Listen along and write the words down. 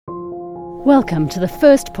Welcome to the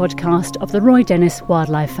first podcast of the Roy Dennis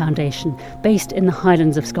Wildlife Foundation, based in the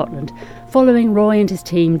Highlands of Scotland, following Roy and his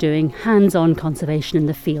team doing hands-on conservation in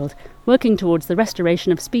the field, working towards the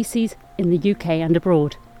restoration of species in the UK and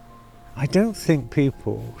abroad. I don't think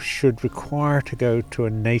people should require to go to a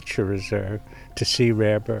nature reserve to see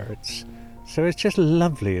rare birds. So it's just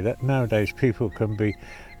lovely that nowadays people can be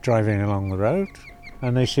driving along the road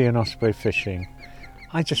and they see an osprey fishing.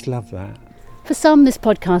 I just love that. For some, this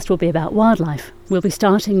podcast will be about wildlife. We'll be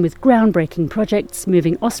starting with groundbreaking projects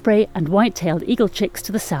moving osprey and white-tailed eagle chicks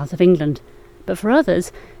to the south of England. But for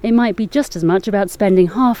others, it might be just as much about spending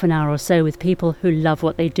half an hour or so with people who love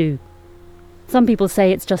what they do. Some people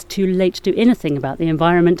say it's just too late to do anything about the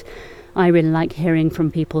environment. I really like hearing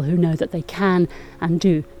from people who know that they can and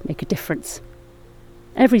do make a difference.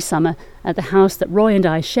 Every summer, at the house that Roy and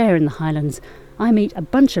I share in the Highlands, I meet a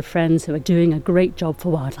bunch of friends who are doing a great job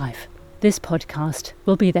for wildlife. This podcast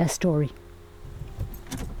will be their story.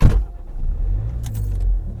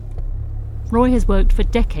 Roy has worked for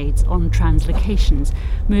decades on translocations,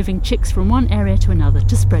 moving chicks from one area to another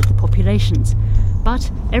to spread the populations.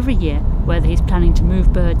 But every year, whether he's planning to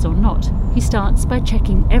move birds or not, he starts by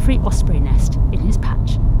checking every osprey nest in his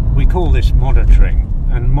patch. We call this monitoring,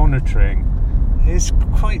 and monitoring is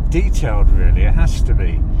quite detailed really, it has to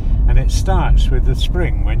be. And it starts with the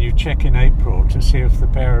spring when you check in April to see if the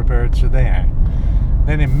pair of birds are there.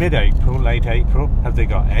 Then in mid-April, late April, have they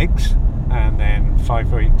got eggs? And then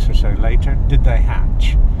 5 weeks or so later, did they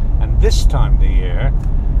hatch? And this time of the year,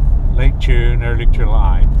 late June, early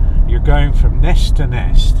July, you're going from nest to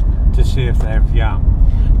nest to see if they have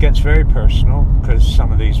young. It gets very personal because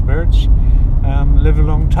some of these birds live a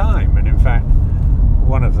long time. And in fact,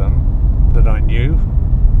 one of them that I knew,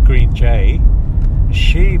 Green Jay,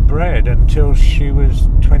 she bred until she was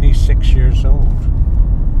 26 years old.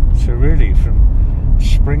 So really from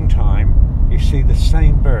springtime you see the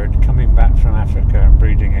same bird coming back from Africa and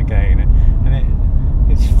breeding again, and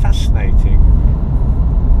it's fascinating.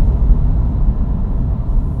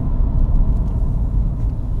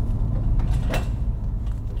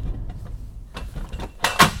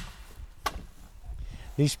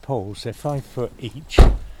 These poles, they're 5 foot each,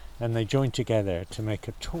 and they join together to make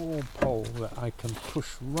a tall pole that I can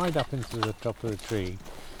push right up into the top of the tree.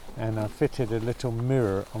 And I've fitted a little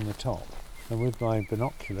mirror on the top, and with my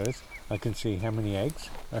binoculars I can see how many eggs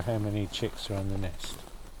or how many chicks are on the nest.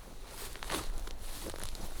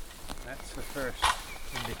 That's the first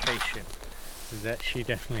indication that she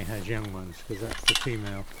definitely has young ones, because that's the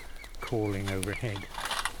female calling overhead.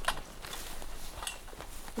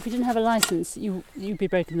 If you didn't have a licence, you'd be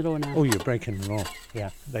breaking the law now. Oh, you're breaking the law, yeah.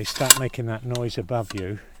 They start making that noise above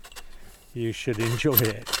you, you should enjoy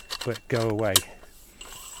it, but go away.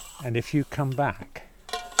 And if you come back,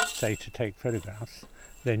 say to take photographs,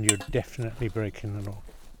 then you're definitely breaking the law.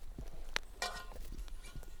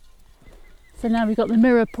 So now we've got the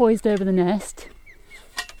mirror poised over the nest.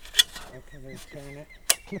 Okay, then turn it,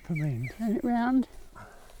 clip them in. Turn it round.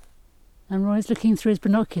 And Roy's looking through his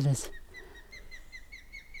binoculars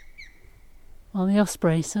while the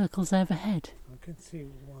osprey circles overhead. I can see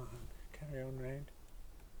one. Carry on round.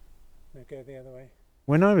 Now go the other way.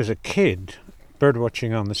 When I was a kid,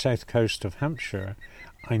 birdwatching on the south coast of Hampshire,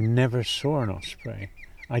 I never saw an osprey.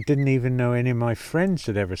 I didn't even know any of my friends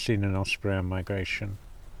had ever seen an osprey on migration.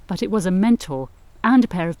 But it was a mentor and a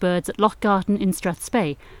pair of birds at Lochgarten in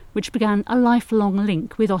Strathspey, which began a lifelong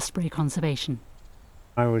link with osprey conservation.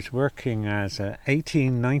 I was working as an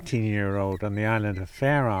 19-year-old on the island of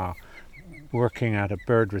Faroe, working at a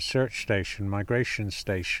bird research station, migration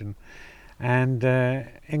station, and an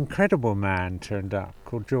incredible man turned up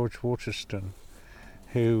called George Waterston,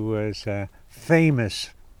 who was a famous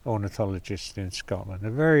ornithologist in Scotland, a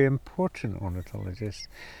very important ornithologist.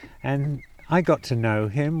 And I got to know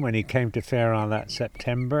him when he came to Faroe that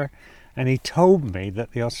September, and he told me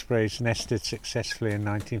that the ospreys nested successfully in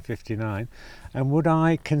 1959, and would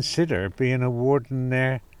I consider being a warden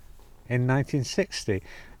there in 1960.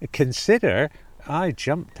 I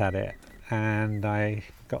jumped at it and I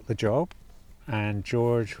got the job, and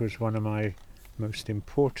George was one of my most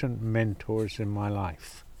important mentors in my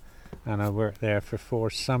life, and I worked there for 4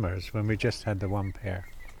 summers when we just had the one pair.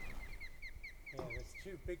 Yeah, there's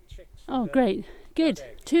 2 big chicks. Oh, great. Good.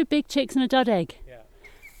 2 big chicks and a dud egg. Yeah.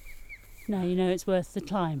 Now you know it's worth the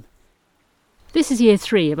climb. This is year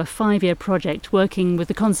 3 of a 5-year project working with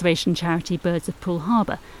the conservation charity Birds of Poole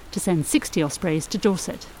Harbour to send 60 ospreys to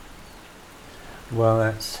Dorset. Well,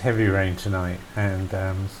 that's heavy rain tonight, and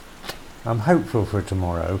I'm hopeful for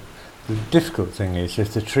tomorrow. The difficult thing is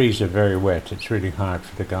if the trees are very wet, it's really hard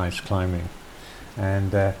for the guys climbing.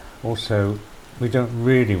 And also We don't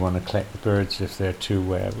really want to collect the birds if they're too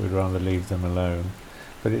wet. We'd rather leave them alone.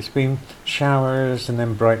 But it's been showers and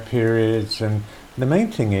then bright periods, and the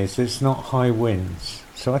main thing is it's not high winds.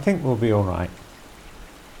 So I think we'll be all right.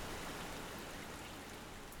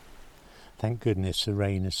 Thank goodness the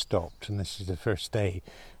rain has stopped, and this is the first day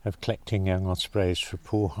of collecting young ospreys for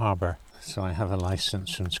Poole Harbour. So I have a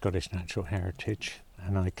licence from Scottish Natural Heritage,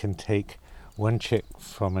 and I can take one chick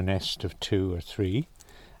from a nest of 2 or 3,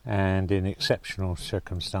 and in exceptional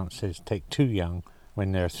circumstances take 2 young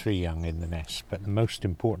when there are 3 young in the nest. But the most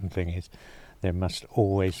important thing is there must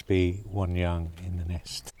always be 1 young in the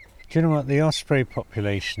nest. Do you know what? The osprey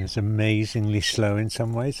population is amazingly slow in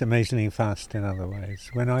some ways, amazingly fast in other ways.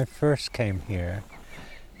 When I first came here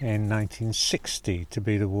in 1960 to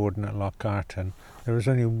be the warden at Lochgarten, there was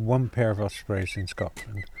only 1 pair of ospreys in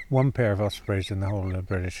Scotland, 1 pair of ospreys in the whole of the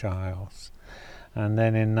British Isles. And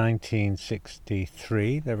then in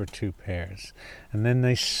 1963 there were 2 pairs, and then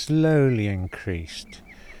they slowly increased.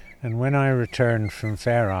 And when I returned from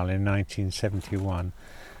Fair Isle in 1971,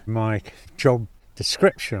 my job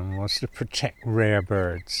description was to protect rare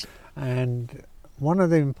birds. And one of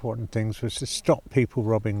the important things was to stop people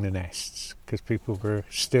robbing the nests, because people were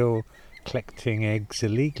still collecting eggs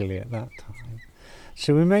illegally at that time.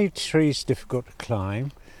 So we made trees difficult to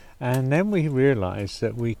climb. And then we realised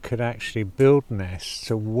that we could actually build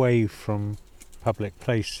nests away from public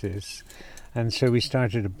places. And so we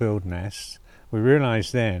started to build nests. We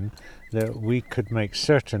realised then that we could make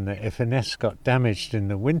certain that if a nest got damaged in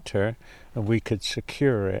the winter, we could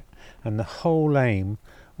secure it. And the whole aim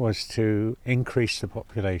was to increase the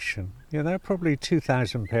population. There are probably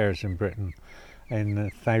 2,000 pairs in Britain in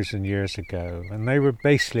 1,000 years ago, and they were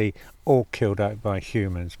basically all killed out by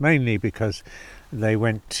humans, mainly because they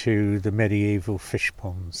went to the medieval fish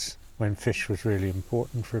ponds when fish was really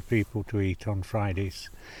important for people to eat on Fridays.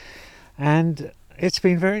 And it's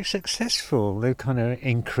been very successful. They've kind of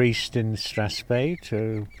increased in Strathspey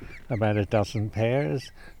to about 12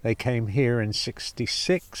 pairs. They came here in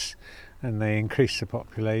 66 and they increased the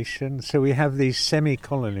population. So we have these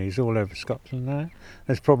semi-colonies all over Scotland now.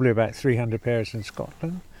 There's probably about 300 pairs in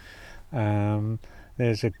Scotland.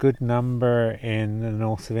 There's a good number in the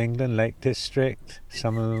north of England, Lake District.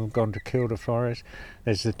 Some of them have gone to Kielder Forest.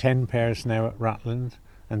 There's the 10 pairs now at Rutland,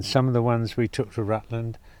 and some of the ones we took to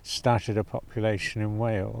Rutland started a population in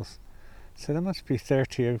Wales. So there must be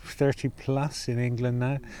 30 plus in England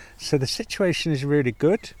now. So the situation is really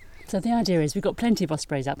good. So the idea is we've got plenty of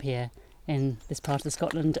ospreys up here in this part of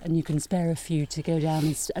Scotland, and you can spare a few to go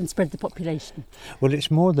down and spread the population. Well, it's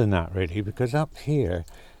more than that really, because up here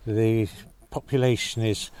the population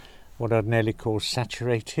is what I'd nearly call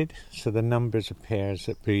saturated. So the numbers of pairs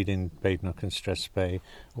that breed in Badenoch and Strathspey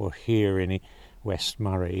or here in West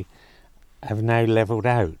Moray have now levelled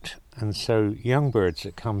out, and so young birds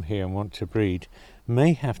that come here and want to breed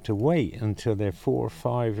may have to wait until they're 4,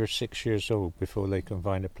 5 or 6 years old before they can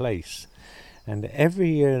find a place. And every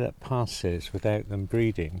year that passes without them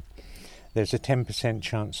breeding, there's a 10%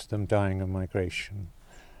 chance of them dying of migration.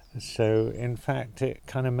 So in fact it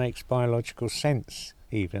kind of makes biological sense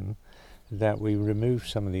even that we remove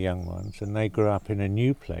some of the young ones and they grow up in a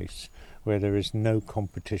new place where there is no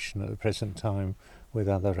competition at the present time with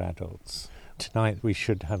other adults. Tonight we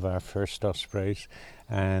should have our first ospreys,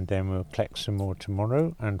 and then we'll collect some more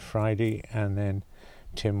tomorrow and Friday, and then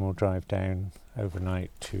Tim will drive down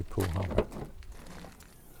overnight to Poole Harbour.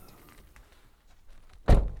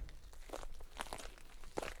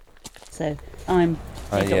 So I'm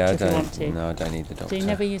a doctor if you want to. No, I don't need the doctor. Do you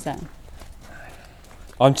never use that?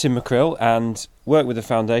 I'm Tim McCrill and work with the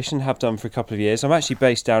foundation, have done for a couple of years. I'm actually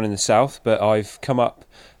based down in the south, but I've come up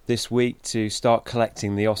this week to start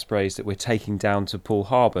collecting the ospreys that we're taking down to Poole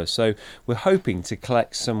Harbour. So we're hoping to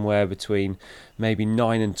collect somewhere between maybe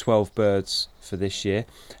 9 and 12 birds for this year.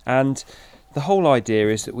 And the whole idea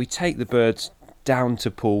is that we take the birds down to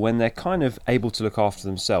Poole when they're kind of able to look after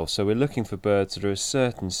themselves. So we're looking for birds that are a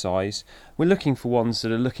certain size. We're looking for ones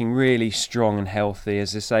that are looking really strong and healthy,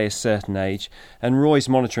 as I say, a certain age. And Roy's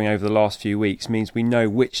monitoring over the last few weeks means we know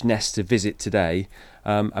which nest to visit today.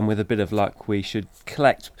 And with a bit of luck, we should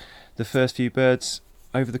collect the first few birds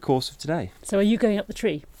over the course of today. So are you going up the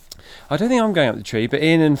tree? I don't think I'm going up the tree, but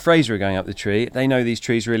Ian and Fraser are going up the tree. They know these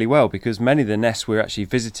trees really well because many of the nests we're actually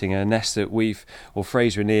visiting are nests that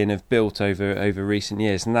Fraser and Ian have built over recent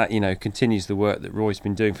years, and that, continues the work that Roy's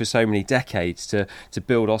been doing for so many decades to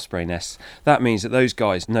build osprey nests. That means that those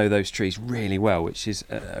guys know those trees really well, which is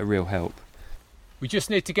a real help. We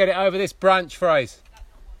just need to get it over this branch, Fraser.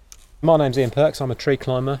 My name's Ian Perks, I'm a tree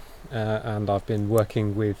climber, and I've been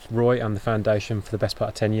working with Roy and the foundation for the best part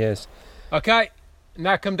of 10 years. Okay.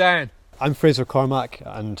 Now come down. I'm Fraser Cormack,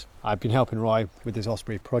 and I've been helping Roy with his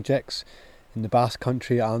Osprey projects in the Basque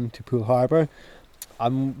Country and to Poole Harbour.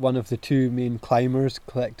 I'm one of the two main climbers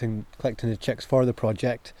collecting the chicks for the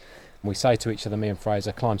project. We say to each other, me and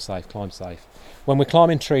Fraser, climb safe, climb safe. When we're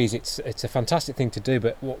climbing trees, it's a fantastic thing to do,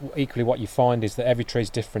 but equally what you find is that every tree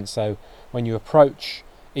is different. So when you approach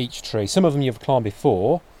each tree, some of them you've climbed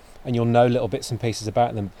before and you'll know little bits and pieces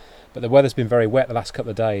about them, but the weather's been very wet the last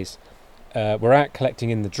couple of days. We're out collecting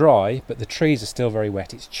in the dry, but the trees are still very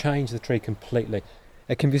wet. It's changed the tree completely.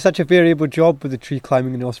 It can be such a variable job with the tree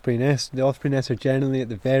climbing in the osprey nest. The osprey nests are generally at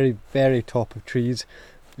the very, very top of trees,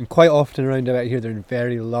 and quite often around about here they're in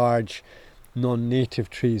very large non-native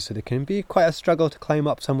trees, so they can be quite a struggle to climb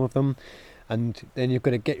up some of them, and then you've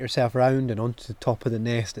got to get yourself around and onto the top of the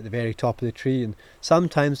nest at the very top of the tree, and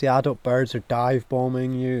sometimes the adult birds are dive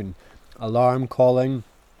bombing you and alarm calling.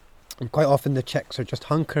 And quite often the chicks are just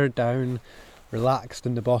hunkered down, relaxed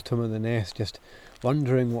in the bottom of the nest, just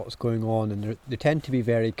wondering what's going on, and they tend to be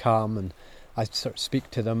very calm, and I sort of speak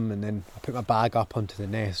to them, and then I put my bag up onto the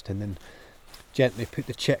nest and then gently put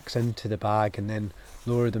the chicks into the bag and then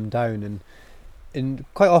lower them down, and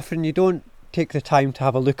quite often you don't take the time to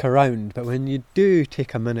have a look around, but when you do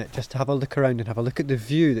take a minute just to have a look around and have a look at the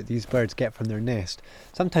view that these birds get from their nest,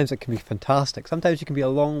 sometimes it can be fantastic. Sometimes you can be a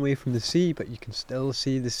long way from the sea, but you can still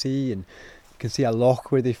see the sea, and you can see a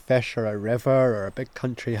loch where they fish, or a river, or a big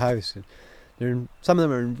country house. And some of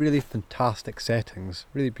them are in really fantastic settings,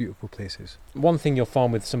 really beautiful places. One thing you'll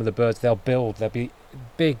find with some of the birds, they'll be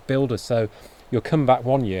big builders, so you'll come back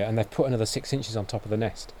one year and they've put another 6 inches on top of the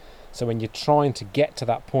nest. So when you're trying to get to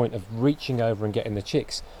that point of reaching over and getting the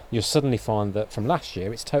chicks, you'll suddenly find that from last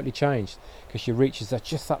year it's totally changed, because your reaches are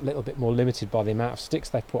just that little bit more limited by the amount of sticks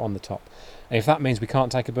they've put on the top. And if that means we can't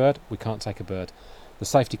take a bird, we can't take a bird. The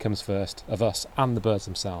safety comes first of us and the birds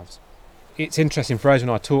themselves. It's interesting, Fraser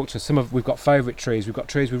and I talked to we've got favourite trees, we've got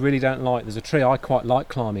trees we really don't like. There's a tree I quite like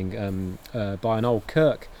climbing by an old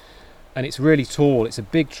kirk, and it's really tall, it's a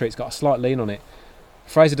big tree, it's got a slight lean on it.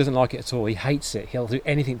 Fraser doesn't like it at all, he hates it, he'll do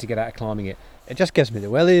anything to get out of climbing it. It just gives me the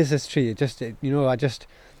willies, this tree. I just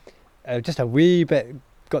a wee bit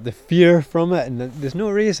got the fear from it, and there's no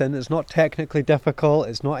reason. It's not technically difficult,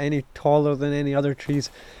 it's not any taller than any other trees.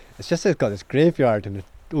 It's just it's got this graveyard and an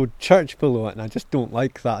old church below it, and I just don't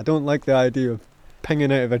like that. I don't like the idea of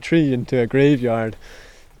pinging out of a tree into a graveyard.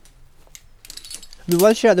 I mean,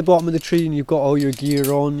 once you're at the bottom of the tree and you've got all your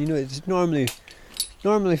gear on, it's normally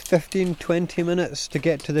 15-20 minutes to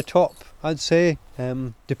get to the top, I'd say.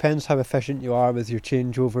 Depends how efficient you are with your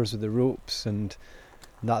changeovers of the ropes and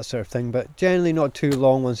that sort of thing, but generally not too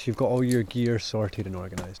long once you've got all your gear sorted and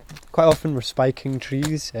organised. Quite often we're spiking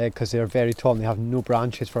trees because they're very tall and they have no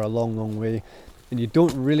branches for a long way, and you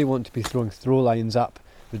don't really want to be throwing throw lines up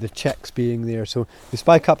with the chicks being there, so we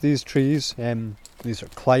spike up these trees. These are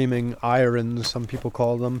climbing irons, some people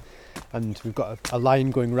call them, and we've got a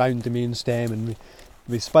line going round the main stem, and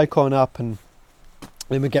we spike on up, and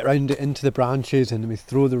then we get round it into the branches, and then we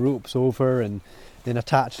throw the ropes over and then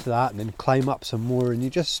attach to that, and then climb up some more, and you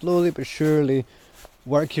just slowly but surely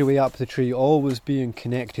work your way up the tree, always being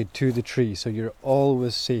connected to the tree, so you're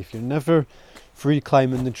always safe. You're never free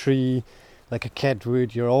climbing the tree like a kid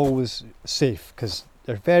would. You're always safe because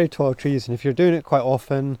they're very tall trees, and if you're doing it quite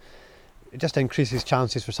often, it just increases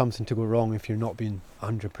chances for something to go wrong if you're not being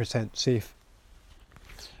 100% safe.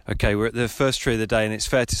 Okay, we're at the first tree of the day, and it's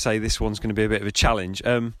fair to say this one's going to be a bit of a challenge.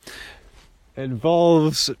 It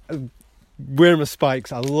involves wearing my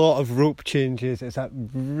spikes, a lot of rope changes. It's at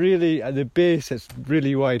the base, it's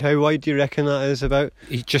really wide. How wide do you reckon that is about?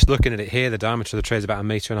 Just looking at it here, the diameter of the tree is about 1.5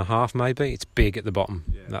 meters maybe. It's big at the bottom.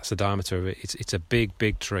 Yeah. That's the diameter of it. It's a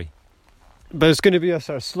big tree. But it's going to be a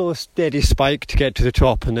sort of slow, steady spike to get to the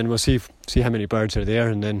top, and then we'll see how many birds are there,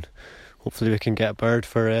 and then hopefully we can get a bird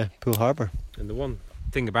for Poole Harbour. And the one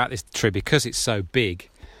thing about this tree, because it's so big,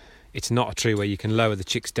 it's not a tree where you can lower the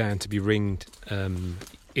chicks down to be ringed.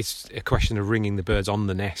 It's a question of ringing the birds on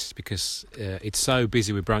the nest, because it's so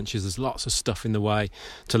busy with branches, there's lots of stuff in the way.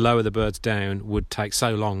 To lower the birds down would take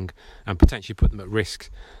so long and potentially put them at risk.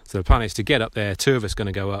 So the plan is to get up there, 2 of us going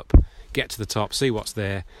to go up, get to the top, see what's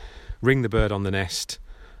there, ring the bird on the nest,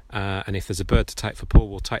 and if there's a bird to take for Poole,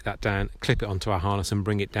 we'll take that down, clip it onto our harness and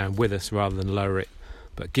bring it down with us rather than lower it.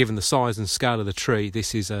 But given the size and scale of the tree,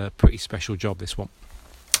 this is a pretty special job, this one.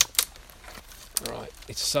 Right,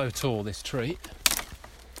 it's so tall, this tree.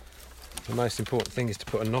 The most important thing is to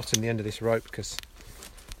put a knot in the end of this rope, because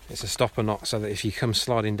it's a stopper knot, so that if you come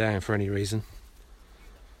sliding down for any reason,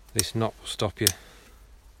 this knot will stop you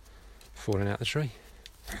falling out the tree.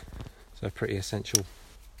 So a pretty essential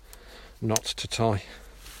knot to tie.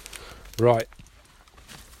 Right,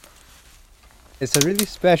 It's a really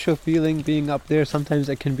special feeling being up there. Sometimes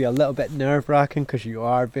it can be a little bit nerve-wracking because you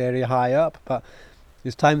are very high up, but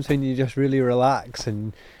there's times when you just really relax,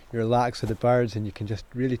 and you relax with the birds, and you can just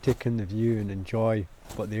really take in the view and enjoy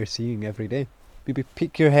what they're seeing every day. Maybe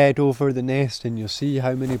peek your head over the nest and you'll see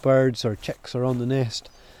how many birds or chicks are on the nest,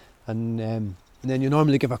 and then you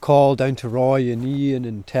normally give a call down to Roy and Ian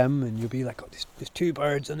and Tim, and you'll be like, oh, there's 2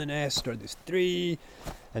 birds on the nest, or there's 3,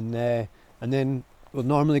 and then we'll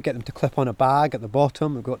normally get them to clip on a bag at the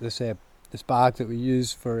bottom. We've got this bag that we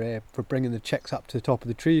use for bringing the chicks up to the top of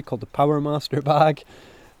the tree, called the Power Master bag,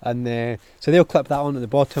 and so they'll clip that on at the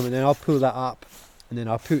bottom, and then I'll pull that up, and then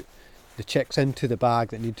I'll put the chicks into the bag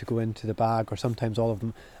that need to go into the bag, or sometimes all of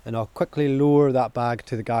them, and I'll quickly lower that bag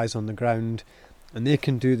to the guys on the ground, and they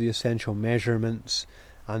can do the essential measurements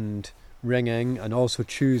and ringing, and also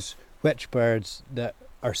choose which birds that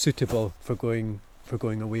are suitable for going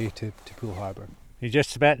away to Poole Harbour. You're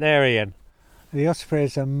just about there, Ian. The osprey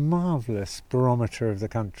is a marvellous barometer of the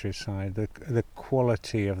countryside, the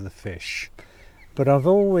quality of the fish. But I've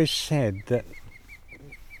always said that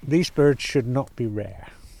these birds should not be rare.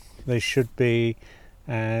 They should be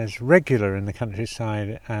as regular in the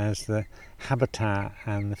countryside as the habitat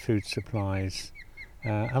and the food supplies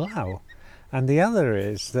allow. And the other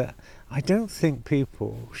is that I don't think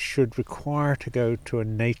people should require to go to a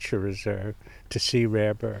nature reserve to see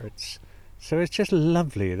rare birds. So it's just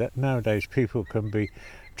lovely that nowadays people can be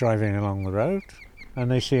driving along the road and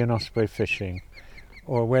they see an osprey fishing,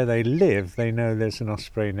 or where they live they know there's an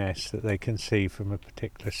osprey nest that they can see from a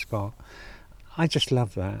particular spot. I just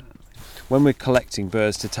love that. When we're collecting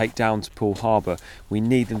birds to take down to Poole Harbour, we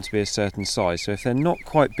need them to be a certain size. So if they're not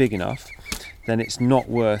quite big enough, then it's not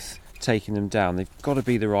worth taking them down. They've got to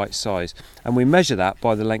be the right size, and we measure that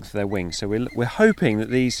by the length of their wings. So we're hoping that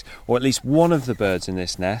these, or at least one of the birds in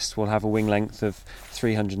this nest, will have a wing length of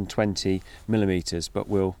 320 millimetres, but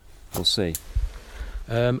we'll see.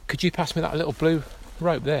 Could you pass me that little blue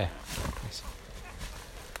rope there?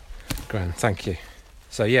 Grand, thank you.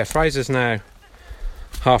 So yeah, Fraser's now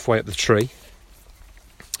halfway up the tree.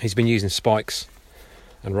 He's been using spikes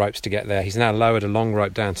and ropes to get there. He's now lowered a long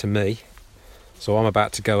rope down to me, so I'm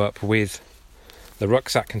about to go up with the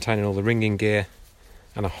rucksack containing all the ringing gear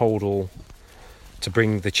and a hold all to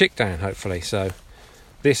bring the chick down, hopefully. So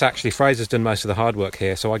this, actually, Fraser's done most of the hard work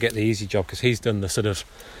here, so I get the easy job because he's done the sort of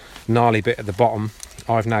gnarly bit at the bottom.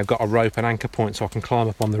 I've now got a rope and anchor point so I can climb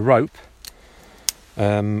up on the rope,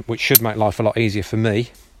 which should make life a lot easier for me.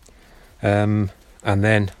 And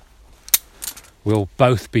then we'll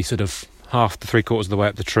both be sort of half to 3/4 of the way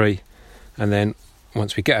up the tree, and then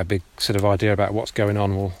once we get a big sort of idea about what's going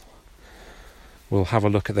on, we'll have a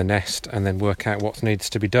look at the nest and then work out what needs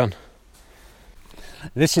to be done.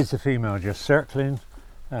 This is the female just circling.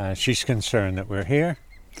 She's concerned that we're here,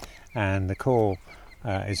 and the call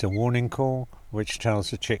is a warning call which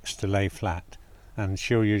tells the chicks to lay flat, and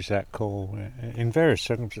she'll use that call in various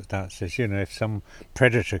circumstances. You know, if some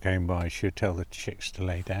predator came by, she'll tell the chicks to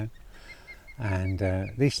lay down. And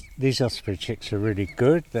these osprey chicks are really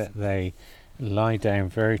good, that they lie down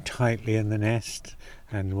very tightly in the nest,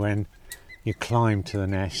 and when you climb to the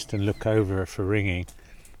nest and look over for ringing,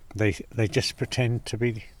 they just pretend to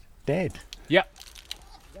be dead. Yep.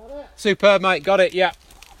 Superb, mate. Got it. Yep.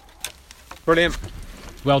 Brilliant.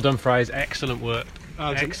 Well done, Fraser. Excellent work.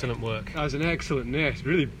 Excellent work. That was an excellent nest.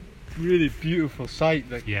 Really, really beautiful sight.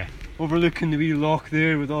 Like, Yeah. overlooking the wee loch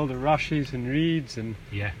there with all the rushes and reeds, and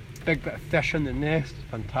Yeah. big bit of fish in the nest.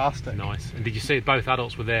 Fantastic. Nice. And did you see both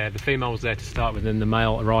adults were there? The female was there to start with, and the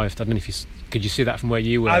male arrived. I don't know if you could you see that from where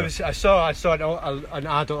you were. I saw an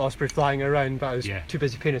adult osprey flying around, but I was Yeah. too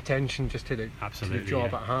busy paying attention just to the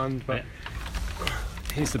job at hand. But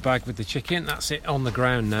here's the bag with the chick in. That's it on the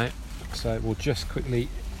ground now. So we'll just quickly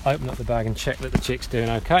open up the bag and check that the chick's doing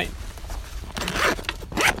okay.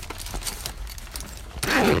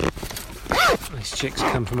 These chicks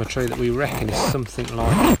come from a tree that we reckon is something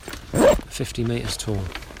like 50 metres tall.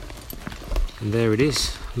 And there it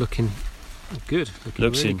is, looking good.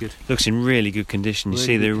 Looks in really good condition. You Really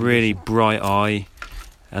see good the really bright eye,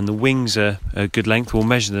 and the wings are a good length. We'll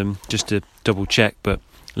measure them just to double check, but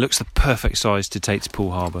it looks the perfect size to take to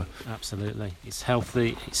Poole Harbour. Absolutely. It's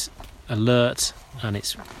healthy, it's alert, and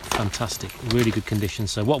it's fantastic. Really good condition.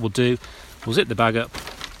 So what we'll do, we'll zip the bag up,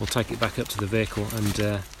 we'll take it back up to the vehicle, and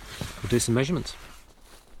we'll do some measurements.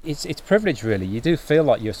 It's privilege, really. You do feel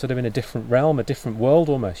like you're sort of in a different realm, a different world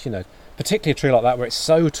almost, you know. Particularly a tree like that where it's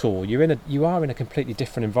so tall, you are in a completely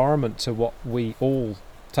different environment to what we all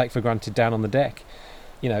take for granted down on the deck.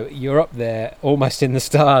 you're up there almost in the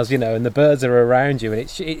stars, and the birds are around you,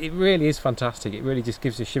 and it really is fantastic. It really just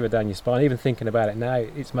gives you a shiver down your spine. Even thinking about it now,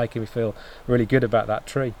 it's making me feel really good about that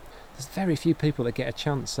tree. There's very few people that get a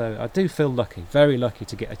chance, so I do feel lucky, very lucky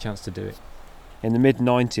to get a chance to do it. In the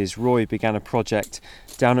mid-90s, Roy began a project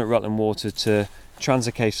down at Rutland Water to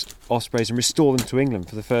translocate ospreys and restore them to England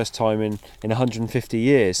for the first time in 150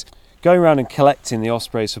 years. Going around and collecting the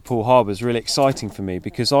ospreys for Poole Harbour is really exciting for me,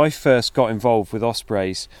 because I first got involved with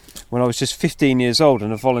ospreys when I was just 15 years old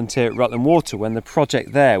and a volunteer at Rutland Water when the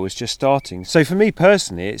project there was just starting. So for me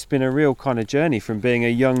personally, it's been a real kind of journey from being a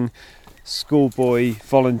young schoolboy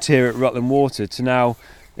volunteer at Rutland Water to now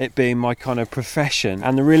it being my kind of profession.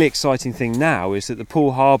 And the really exciting thing now is that the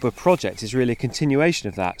Poole Harbour project is really a continuation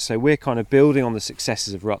of that. So we're kind of building on the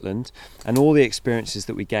successes of Rutland and all the experiences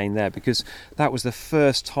that we gained there, because that was the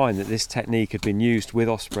first time that this technique had been used with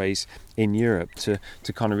ospreys in Europe to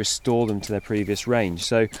kind of restore them to their previous range.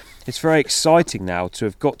 So it's very exciting now to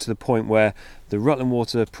have got to the point where the Rutland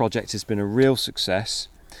Water project has been a real success.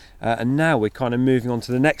 And now we're kind of moving on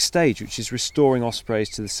to the next stage, which is restoring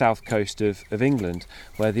ospreys to the south coast of England,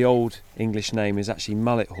 where the old English name is actually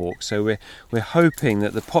mullet hawk. So we're hoping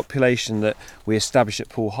that the population that we establish at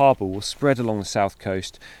Poole Harbour will spread along the south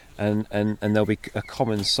coast, and there'll be a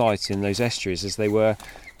common sight in those estuaries as they were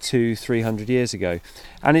 200-300 years ago.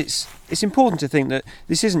 And it's important to think that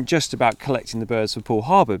this isn't just about collecting the birds for Poole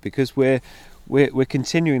Harbour, because we're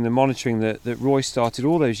continuing the monitoring that Roy started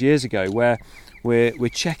all those years ago, where we're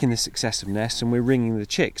checking the success of nests and we're ringing the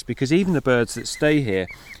chicks, because even the birds that stay here,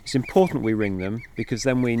 it's important we ring them, because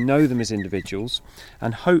then we know them as individuals,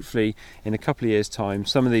 and hopefully in a couple of years' time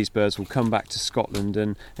some of these birds will come back to Scotland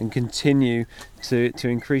and continue to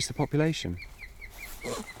increase the population.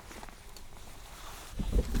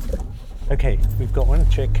 Okay, we've got one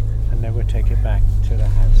chick and then we'll take it back to the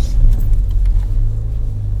house.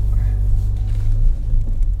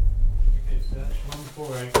 That's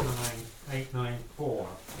 1489894.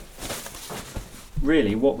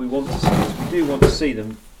 Really what we want to see is we do want to see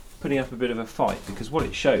them putting up a bit of a fight, because what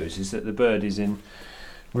it shows is that the bird is in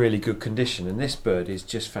really good condition, and this bird is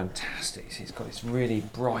just fantastic. It's got this really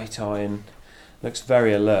bright eye and looks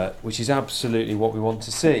very alert, which is absolutely what we want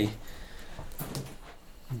to see.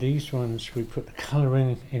 These ones, we put the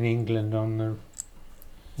colouring in England on the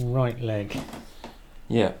right leg.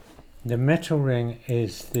 Yeah. The metal ring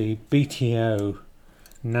is the BTO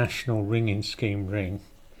National Ringing Scheme ring,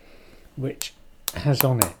 which has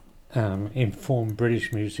on it informed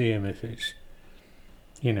British Museum if it's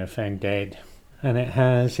found dead, and it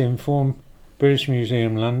has informed British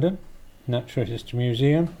Museum London, Natural History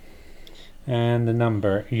Museum, and the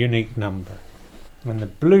number, unique number. And the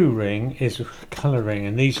blue ring is a colour ring,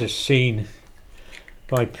 and these are seen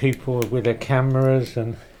by people with their cameras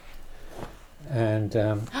and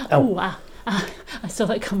wow. I saw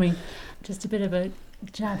that coming. Just a bit of a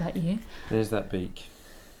jab at you. There's that beak.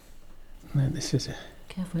 No, this is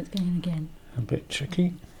Careful, it's going again. a bit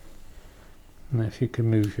tricky. And if you can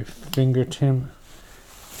move your finger, Tim.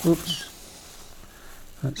 Oops.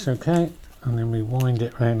 That's okay. And then we wind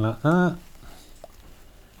it round like that.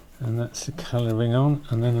 And that's the colouring on.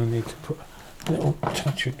 And then I need to put a little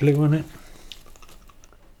touch of glue on it.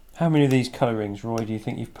 How many of these colour rings, Roy, do you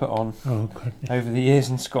think you've put on over the years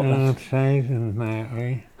in Scotland? Thousands,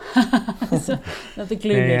 Mary. So, that's the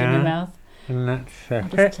glue bit in your mouth. And that's I'll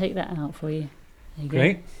just take that out for you. There you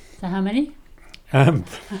great. go. So how many? A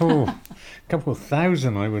couple of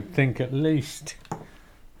thousand, I would think, at least.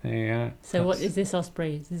 Yeah. So what is this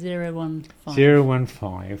osprey? 015.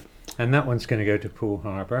 015. And that one's going to go to Poole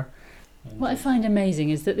Harbour. What I find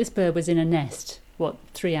amazing is that this bird was in a nest,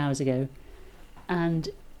 3 hours ago, and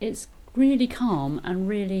it's really calm and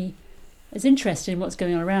really is interested in what's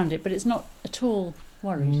going on around it, but it's not at all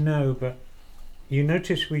worried. No, but you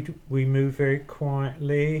notice we move very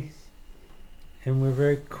quietly, and we're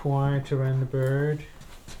very quiet around the bird,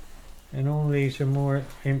 and all these are more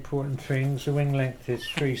important things. The wing length is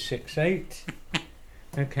 368.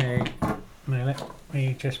 Okay, now let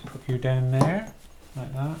me just put you down there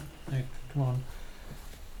like that. Now, come on,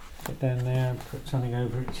 sit down there and put something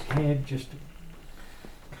over its head just to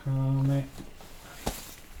calm it.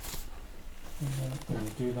 When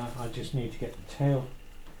you do that, I just need to get the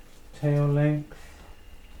tail length.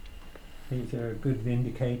 These are a good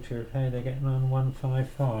indicator of how they're getting on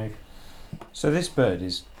 155. So this bird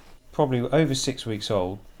is probably over 6 weeks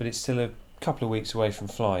old, but it's still a couple of weeks away from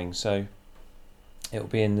flying, so it'll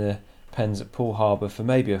be in the pens at Poole Harbour for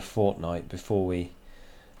maybe a fortnight before we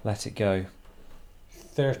let it go.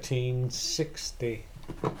 1360.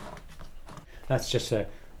 That's just a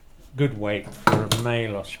good weight for a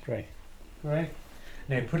male osprey. Right.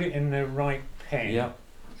 Now put it in the right pen. Yeah.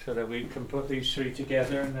 So that we can put these three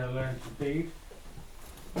together and they'll learn to feed.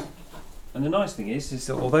 And the nice thing is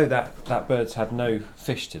that although that bird's had no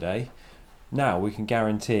fish today, now we can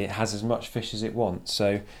guarantee it has as much fish as it wants.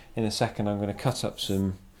 So in a second I'm going to cut up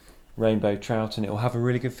some rainbow trout and it will have a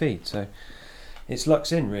really good feed. So its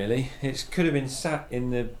luck's in, really. It could have been sat in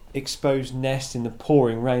the exposed nest in the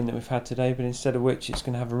pouring rain that we've had today, but instead of which it's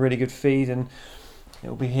going to have a really good feed and it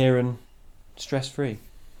will be here and stress free.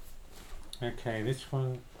 Okay, this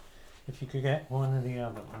one, if you could get one of the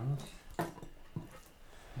other ones.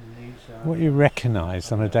 What you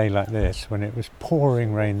recognise on a day like this, when it was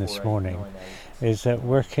pouring rain this morning, is that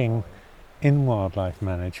working in wildlife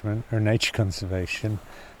management or nature conservation,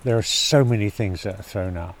 there are so many things that are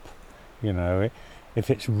thrown up. You know, if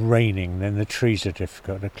it's raining, then the trees are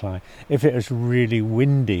difficult to climb. If it is really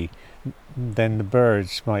windy, then the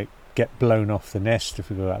birds might get blown off the nest if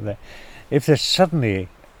we go out there. If there's suddenly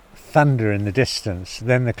thunder in the distance,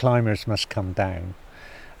 then the climbers must come down.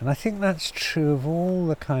 And I think that's true of all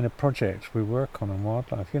the kind of projects we work on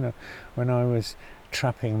wildlife. You know, when I was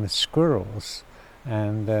trapping the squirrels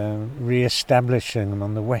and re-establishing them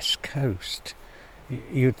on the west coast,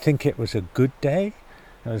 you'd think it was a good day.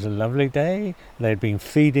 It was a lovely day. They'd been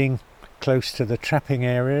feeding close to the trapping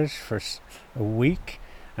areas for a week,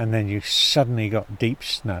 and then you suddenly got deep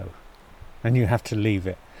snow and you have to leave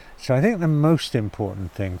it. So I think the most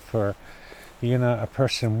important thing for, you know, a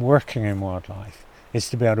person working in wildlife is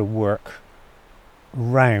to be able to work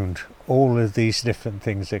round all of these different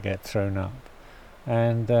things that get thrown up.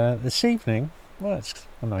 And this evening, well, it's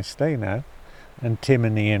a nice day now, and Tim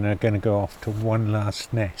and Ian are going to go off to one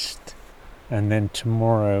last nest. And then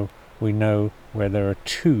tomorrow we know where there are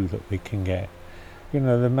 2 that we can get. You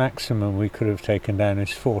know, the maximum we could have taken down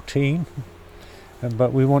is 14,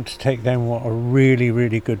 but we want to take down what are really,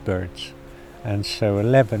 really good birds. And so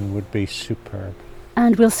 11 would be superb.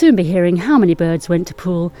 And we'll soon be hearing how many birds went to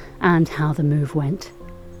Poole and how the move went.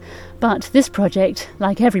 But this project,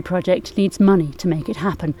 like every project, needs money to make it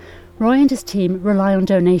happen. Roy and his team rely on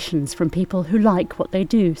donations from people who like what they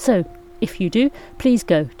do. So, if you do, please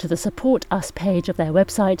go to the Support Us page of their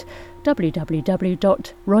website,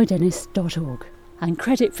 www.roydennis.org. And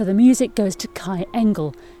credit for the music goes to Kai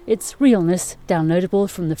Engel. It's Realness, downloadable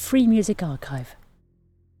from the Free Music Archive.